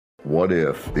What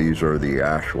if these are the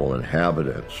actual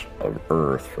inhabitants of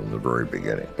Earth from the very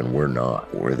beginning, and we're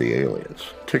not? We're the aliens.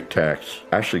 Tic Tacs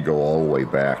actually go all the way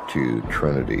back to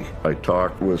Trinity. I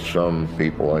talked with some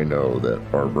people I know that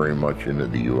are very much into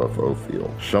the UFO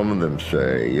field. Some of them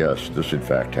say, yes, this in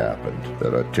fact happened,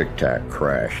 that a Tic Tac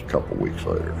crashed a couple weeks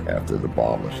later after the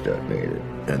bomb was detonated.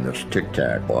 And this Tic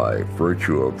Tac, by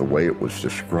virtue of the way it was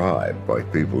described by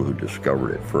people who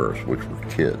discovered it first, which were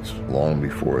kids, long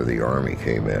before the Army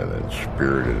came in and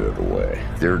spirited it away.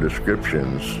 Their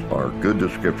descriptions are good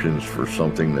descriptions for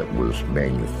something that was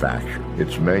manufactured.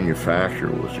 Its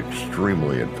manufacture was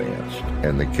extremely advanced,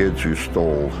 and the kids who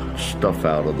stole stuff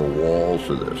out of the walls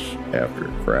of this after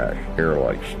it crashed,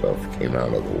 hair-like stuff came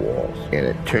out of the walls, and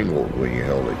it tingled when you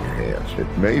held it in your hands.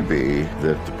 It may be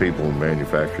that the people who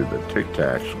manufactured the Tic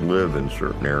Tacs live in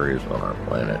certain areas on our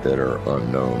planet that are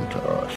unknown to us.